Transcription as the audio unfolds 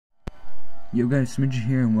Yo guys, Smidge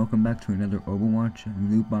here, and welcome back to another Overwatch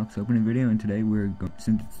loot box opening video. And today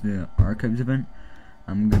since it's the archives event,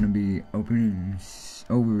 I'm gonna be opening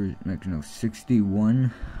over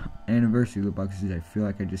 61 anniversary loot boxes. I feel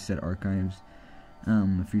like I just said archives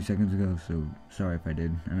a few seconds ago, so sorry if I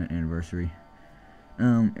did. I meant anniversary.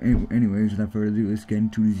 Anyways, without further ado, let's get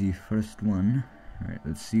into the first one. All right,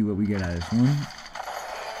 let's see what we get out of this one.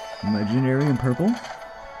 Legendary in purple.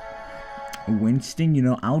 Winston, you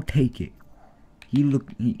know, I'll take it. He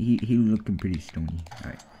looking pretty stony.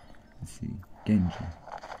 Alright. Let's see. Genji.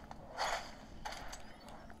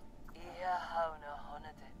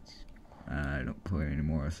 I don't play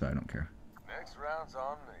anymore, so I don't care. Next round's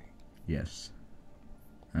on me. Yes.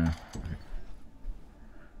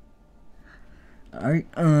 Alright,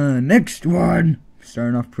 next one!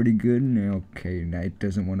 Starting off pretty good. Okay, now it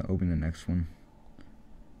doesn't want to open the next one.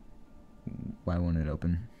 Why won't it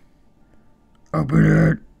open? Open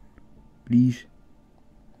it! Please.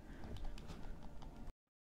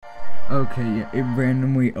 Okay, yeah, it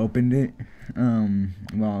randomly opened it,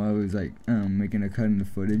 while I was, making a cut in the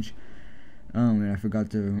footage, and I forgot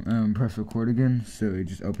to, press record again, so it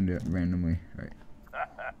just opened it randomly. Right.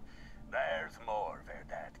 There's more where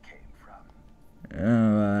that came from.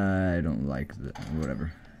 I don't like that,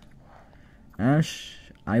 whatever.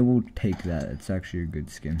 Ash, I will take that, it's actually a good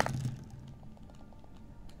skin.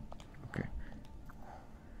 Okay.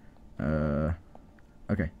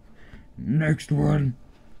 Okay. Next one!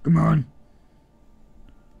 Come on!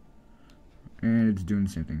 And it's doing the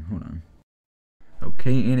same thing. Hold on.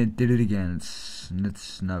 Okay, and it did it again. It's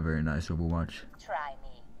not very nice, Overwatch. Try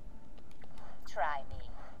me. Try me.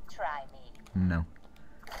 Try me. No.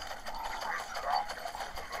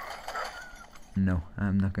 No,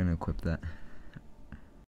 I'm not gonna equip that.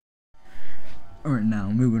 Alright, now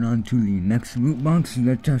moving on to the next loot box.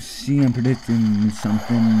 Let's just see. I'm predicting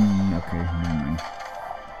something. Okay, never mind.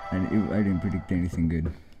 I didn't predict anything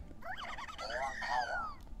good.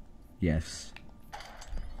 Yes.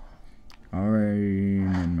 Alright,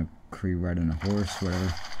 and then McCree riding a horse,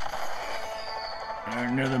 whatever.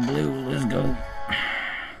 Another blue, let's go.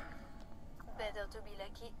 Better to be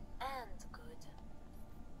lucky and good.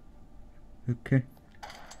 Okay.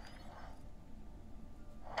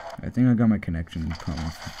 I think I got my connection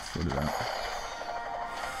problem sorted out.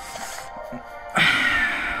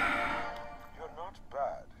 You're not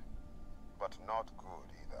bad, but not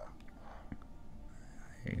good either.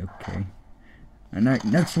 Okay. And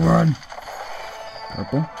next one.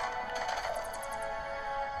 Purple.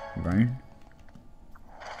 Ryan.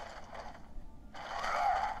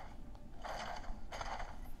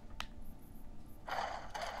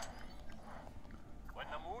 When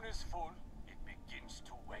the moon is full, it begins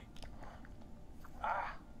to wane.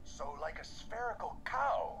 Ah, so like a spherical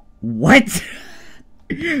cow. What?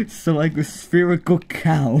 So like a spherical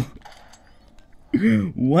cow.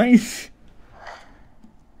 What?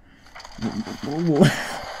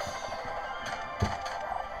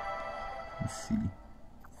 Let's see.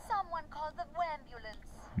 Someone call the ambulance.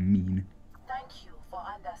 Mean. Thank you for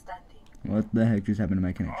understanding. What the heck just happened to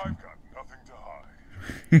my connection? I've got nothing to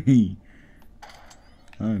hide.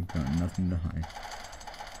 I've got nothing to hide.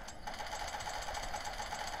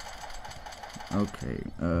 Okay,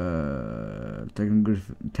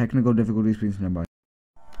 technical difficulties, please stand by.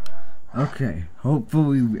 Okay,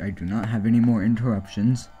 hopefully I do not have any more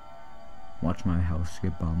interruptions. Watch my house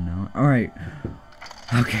get bombed now. Alright.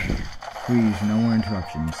 Okay, please, no more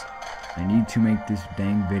interruptions. I need to make this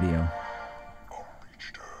dang video.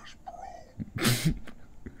 You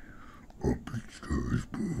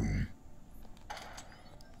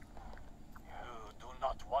do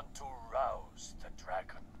not want to rouse the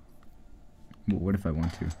dragon. Well, what if I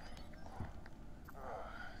want to?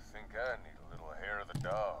 Think I need a little hair of the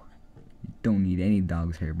dog. Don't need any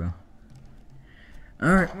dog's hair, bro.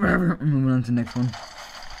 Alright, whatever. Moving on to the next one.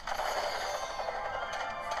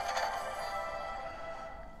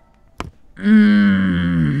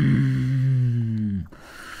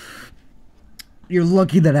 You're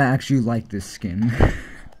lucky that I actually like this skin.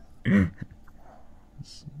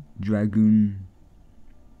 Dragoon.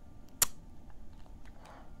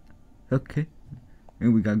 Okay.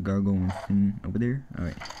 And we got Gargoyle Winston over there.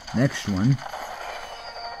 Alright. Next one.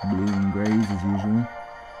 Blue and grays as usual.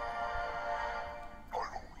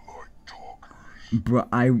 Bro,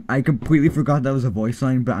 I completely forgot that was a voice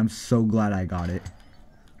line, but I'm so glad I got it.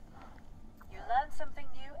 You learn something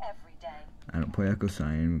new every day. I don't play Echo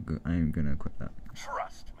Sign. I am gonna quit that.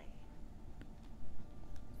 Trust me.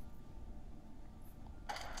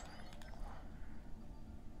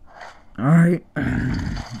 Alright.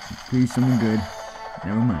 Please, something good.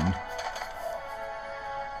 Never mind.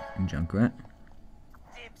 Junkrat.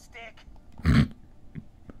 Dipstick.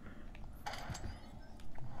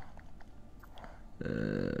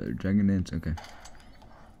 Dragon Dance, okay.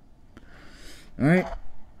 Alright.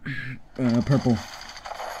 Purple.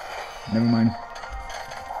 Never mind.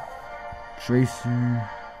 Tracer.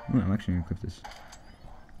 Oh, I'm actually gonna equip this.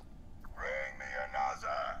 Bring me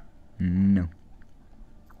another. No.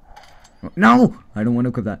 Oh, no! I don't want to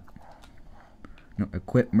equip that. No,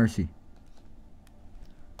 equip Mercy.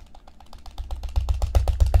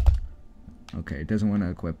 Okay, it doesn't want to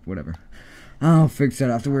equip, whatever. I'll fix that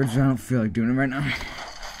afterwards. I don't feel like doing it right now.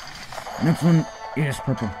 Next one is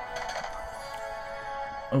purple.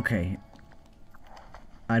 Okay.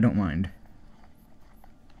 I don't mind.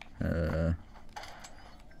 Come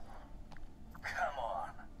on.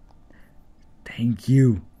 Thank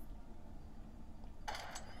you.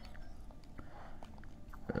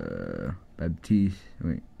 Baptiste.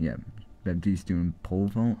 Wait, yeah. Baptiste doing pole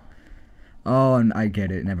vault. Oh, and I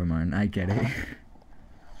get it. Never mind. I get it.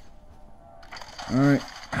 Alright.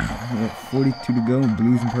 42 to go.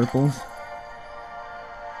 Blues and purples.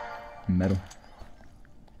 Metal.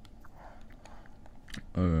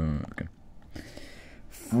 Okay.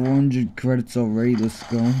 400 credits already. Let's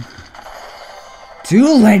go. 2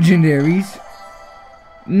 legendaries?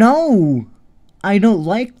 No! I don't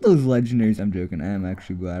like those legendaries. I'm joking. I am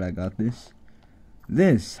actually glad I got this.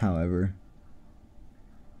 This, however,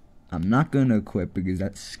 I'm not gonna equip because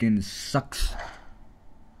that skin sucks.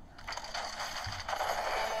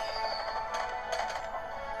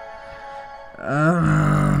 Wake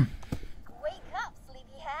up,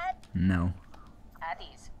 sleepyhead. No. At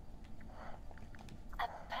ease. A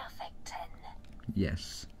perfect 10.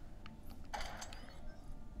 Yes.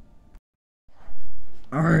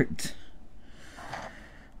 Alright.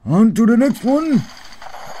 On to the next one.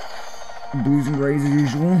 Blues and grays as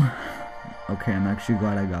usual. Okay, I'm actually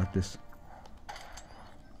glad I got this.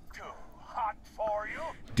 Too hot for you?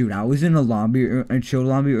 Dude, I was in a lobby, a chill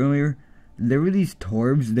lobby earlier. There were these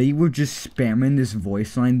Torbs. They were just spamming this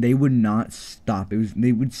voice line. They would not stop.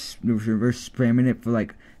 They were spamming it for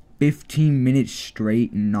like 15 minutes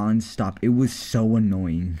straight, non-stop. It was so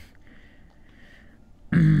annoying.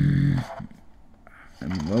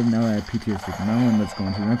 Well, now I have PTSD now, and let's go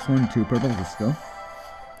on to the next one. 2 purples. Let's go.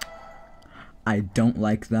 I don't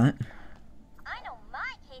like that. I know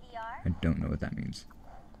my KDR. I don't know what that means.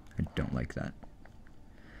 I don't like that.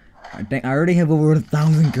 I already have over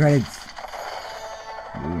 1,000 credits.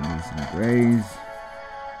 Blues and grays.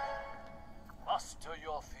 Muster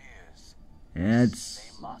your fears. That's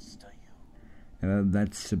They muster you.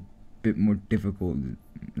 that's a bit more difficult.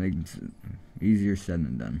 Like, it's easier said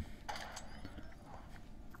than done.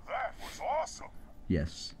 That was awesome.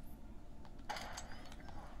 Yes.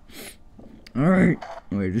 Alright.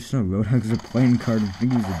 Wait, just saw Roadhog is a playing card. I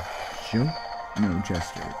think he's a joke? No,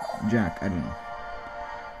 Jester. Jack, I don't know.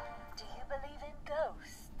 Do you believe in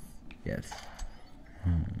ghosts? Yes.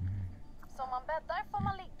 Som man bäddar får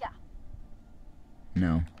man ligga.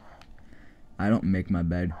 No. I don't make my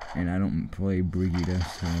bed, and I don't play Brigida,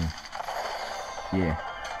 so... Yeah.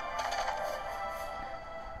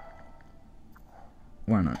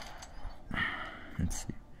 Why not? Let's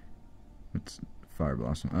see. What's Fire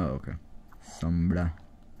Blossom? Oh, okay. Sombra.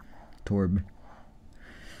 Torb.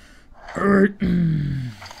 Alright.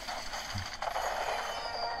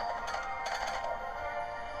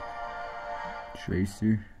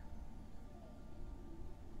 Tracer.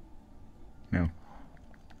 No.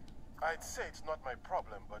 I'd say it's not my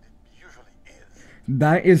problem, but it usually is.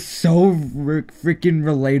 That is so freaking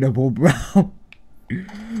relatable, bro.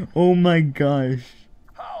 Oh my gosh.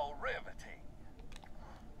 How riveting.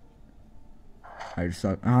 I just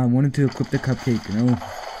thought, I wanted to equip the cupcake, no.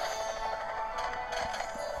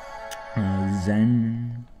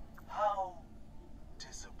 Zen. How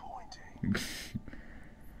disappointing.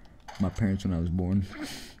 My parents when I was born.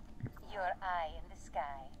 Your eye in the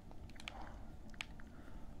sky.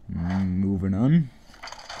 Moving on.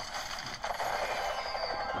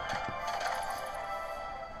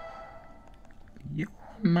 Yep,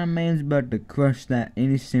 my man's about to crush that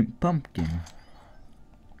innocent pumpkin.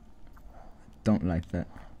 Don't like that.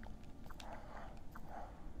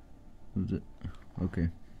 What was it? Okay.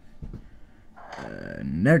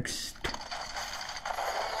 Next.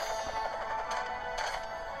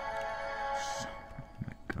 Oh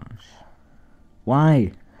my gosh.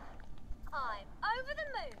 Why? I'm over the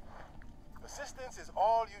moon. Assistance is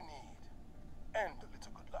all you need. And a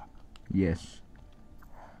little good luck. Yes.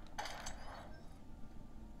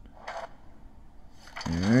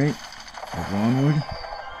 Alright. Move onward.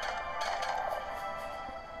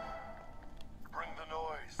 Bring the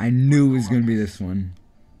noise. I knew it was gonna be this one.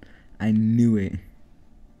 I knew it.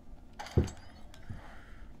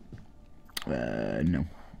 No.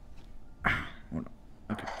 Hold on.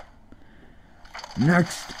 Okay.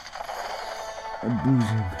 Next. A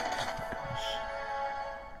boozing.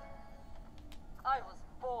 I was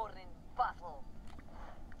born in battle.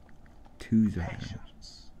 Two zones.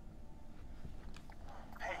 Patience.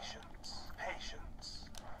 Patience. Patience.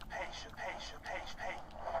 Patience. Patience. Patience.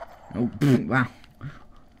 Oh, wow.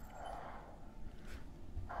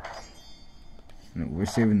 No, we're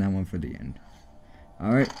saving that one for the end.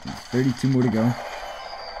 Alright, 32 more to go.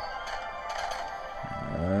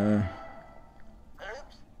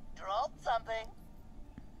 Oops, dropped something.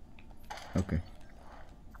 Okay.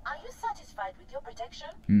 Are you satisfied with your protection?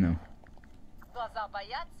 No. Глаза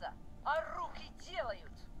боятся, а руки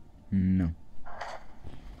делают. No.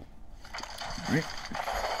 Right.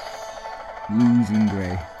 Losing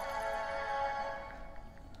gray.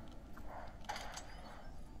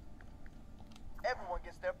 Everyone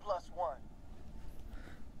gets their +1.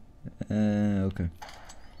 Okay.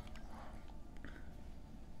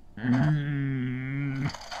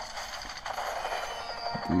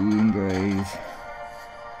 Green grays.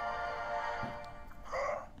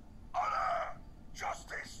 Honor!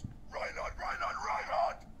 Justice! Right on, right on, right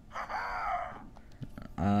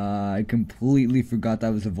on! I completely forgot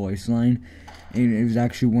that was a voice line, and it was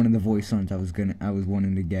actually one of the voice lines I was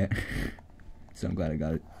wanting to get. So I'm glad I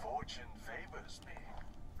got it. Fortune favors me.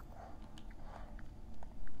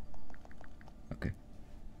 Okay.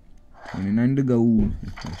 29 to go.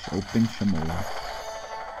 Let's open some more.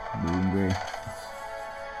 Blue and gray.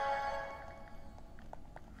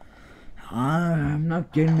 I'm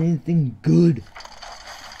not getting anything good.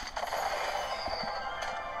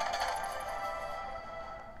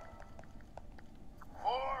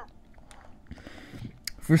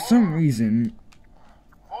 For some reason,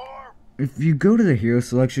 if you go to the hero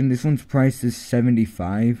selection, this one's priced as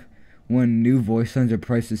 75. When new voice lines are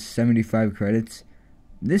priced as 75 credits.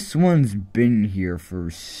 This one's been here for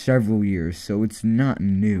several years, so it's not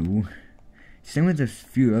new. Same with a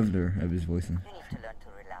few other of his voice lines. You need to learn to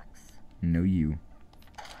relax. No, you.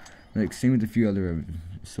 Like, same with a few other of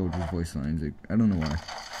soldiers' voice lines. Like, I don't know why. I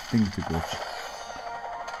think it's a glitch.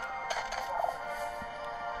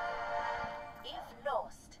 If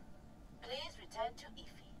lost, please return to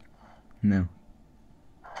Ify. No.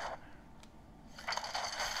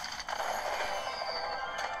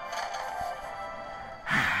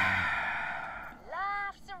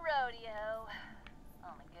 Life's a rodeo.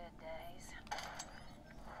 On the good days.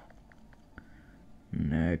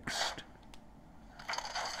 Next.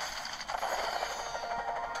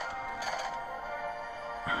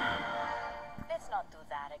 Let's not do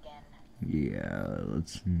that again. Yeah,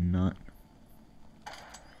 let's not.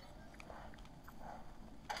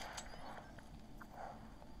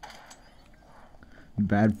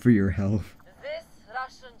 Bad for your health. This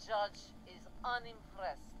Russian judge is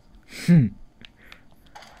unimpressed.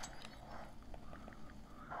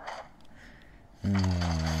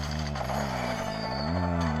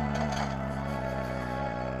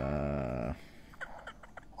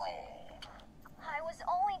 I was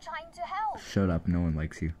only trying to help. Shut up, no one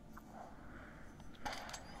likes you.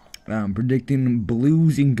 Predicting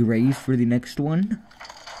blues and grays for the next one.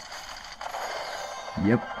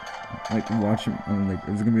 Yep. Like, watch him, like,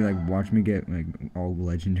 it's gonna be like, watch me get, like, all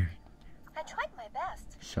legendary. I tried my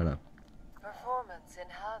best. Shut up. Performance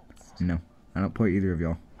enhanced. No, I don't play either of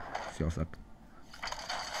y'all. So y'all suck.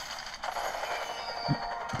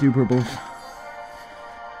 2 purples.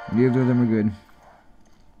 Neither of them are good.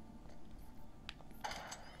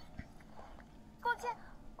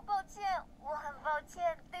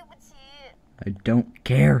 I don't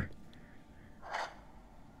care.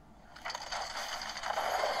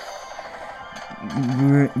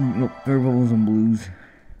 Nope, purples and blues.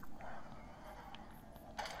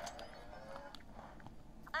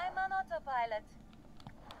 I'm on autopilot.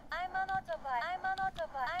 I'm on autopilot. I'm on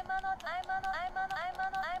autopilot. I'm on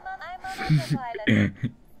autopilot.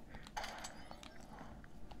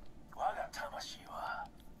 我が魂は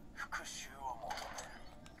復讐を求める。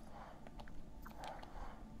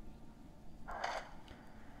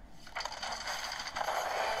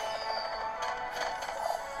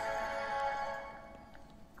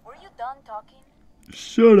Were you done talking?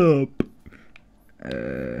 Shut up.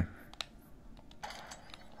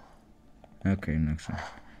 Okay, next one.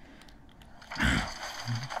 I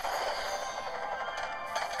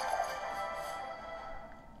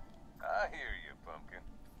hear you, Pumpkin.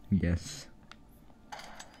 Yes.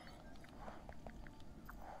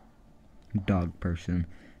 Dog person.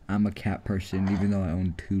 I'm a cat person, even though I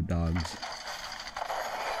own 2 dogs.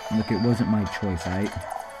 Look, it wasn't my choice, right?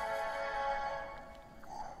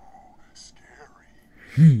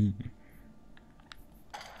 Is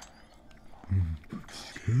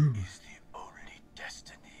the only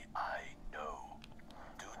destiny I know.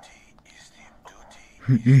 Duty is the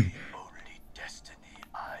only destiny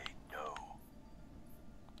I know.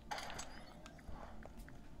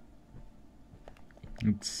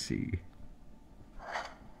 Let's see.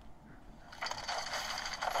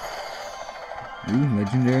 Ooh,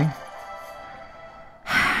 legendary.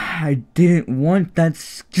 I didn't want that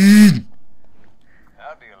skin.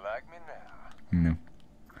 How do you like me now? No.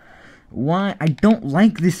 Why? I don't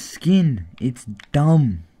like this skin. It's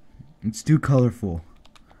dumb. It's too colorful.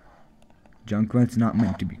 Junkrat's not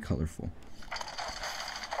meant to be colorful.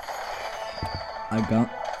 I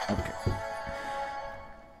got... Okay.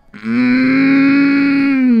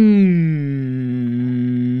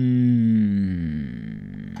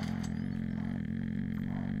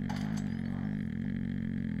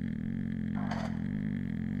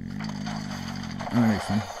 Alright,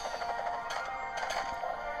 son.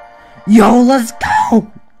 Yo, let's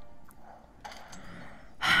go!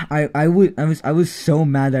 I was so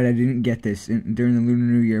mad that I didn't get this during the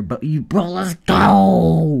Lunar New Year, but bro, let's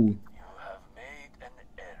go! You have made an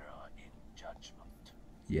error in judgment.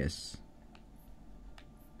 Yes.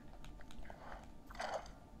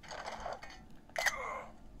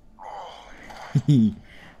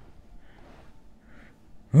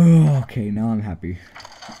 Oh, okay, now I'm happy.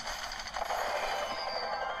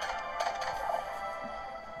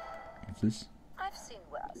 What's this? I've seen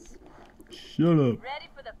worse. Shut up. Ready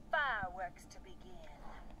for the fireworks to begin.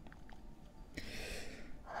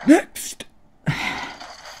 Next!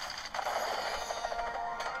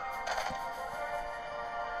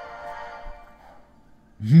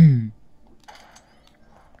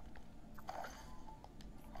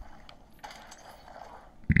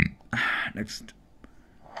 Next.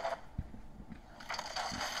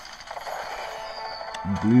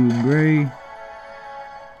 Blue and gray. The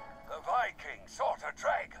Viking sought a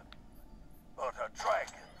dragon, but a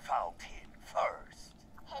dragon found him first.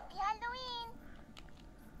 Happy Halloween!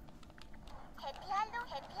 Happy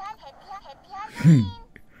Halloween!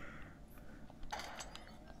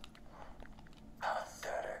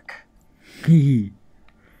 Pathetic.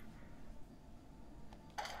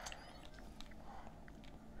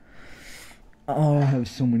 Oh, I have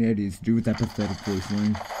so many ideas to do with that pathetic voice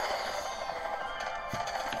line.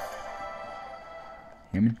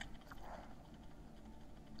 Hammond?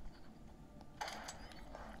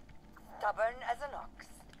 Stubborn as an ox.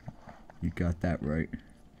 You got that right.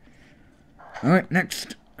 Alright,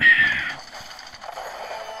 next.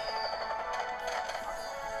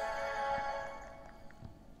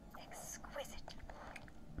 Exquisite.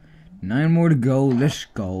 9 more to go. Let's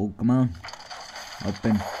go. Come on.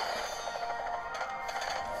 Open.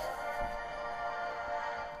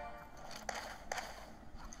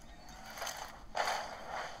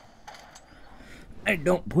 I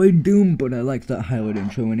don't play Doom, but I like that highlight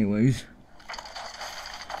intro anyways.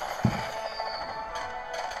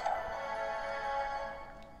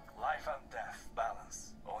 Life and death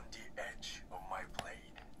balance on the edge of my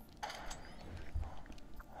blade.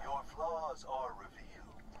 Your flaws are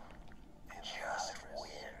revealed. Just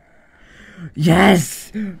win.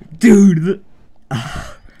 Yes! Dude!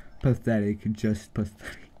 Pathetic. Just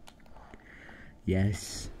pathetic.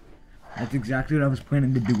 Yes. That's exactly what I was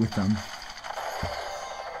planning to do with them.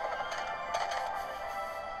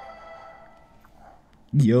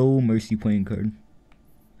 Yo, Mercy playing card.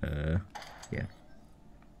 Yeah.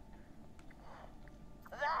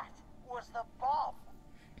 That was the bomb.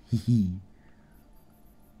 Hehe.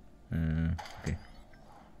 Okay.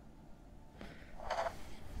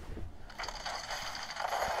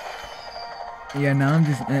 Yeah, now I'm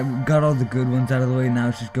just got all the good ones out of the way. Now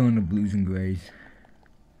it's just going to blues and grays.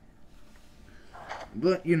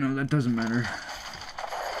 But you know that doesn't matter.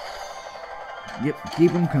 Yep,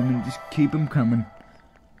 keep them coming. Just keep them coming.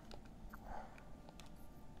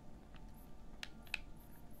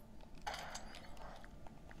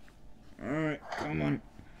 Alright, come on.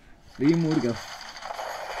 3 more to go.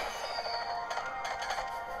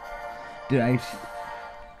 Did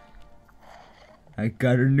I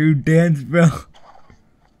got a new dance, bro.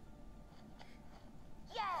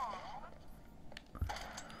 Yeah!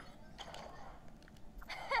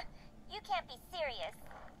 You can't be serious.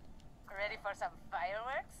 Ready for some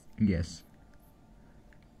fireworks? Yes.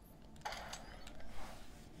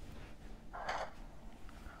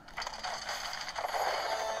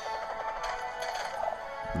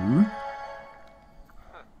 Ooh.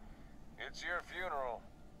 It's your funeral.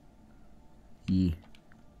 Yeah.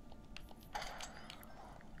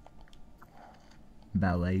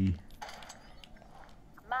 Ballet.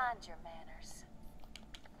 Mind your manners.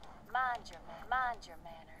 Mind your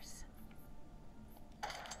manners.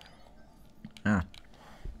 Ah.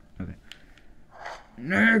 Okay.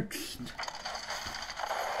 Next!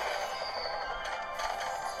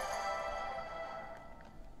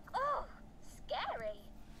 Oh, scary.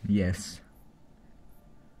 Yes.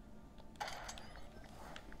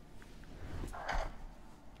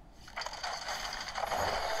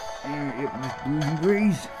 And it was blues and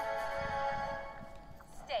greys.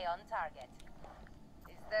 Stay on target.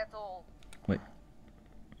 Is that all? Wait.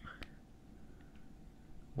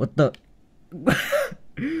 What the?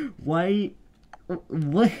 Why?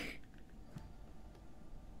 What?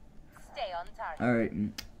 Stay on target. Alright.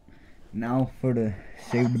 Now for the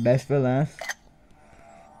save the best for last.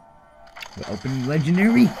 The opening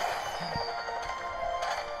legendary.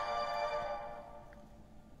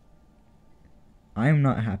 I am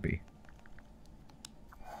not happy.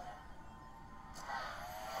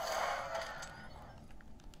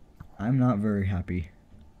 I'm not very happy.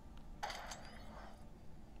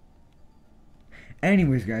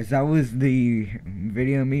 Anyways, guys, that was the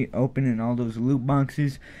video of me opening all those loot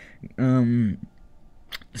boxes. 60%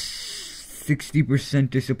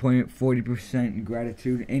 disappointment, 40%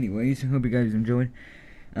 gratitude. Anyways, I hope you guys enjoyed.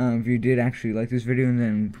 If you did actually like this video,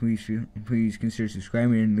 then please consider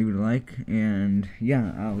subscribing and leave it a like. And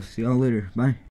yeah, I'll see y'all later. Bye.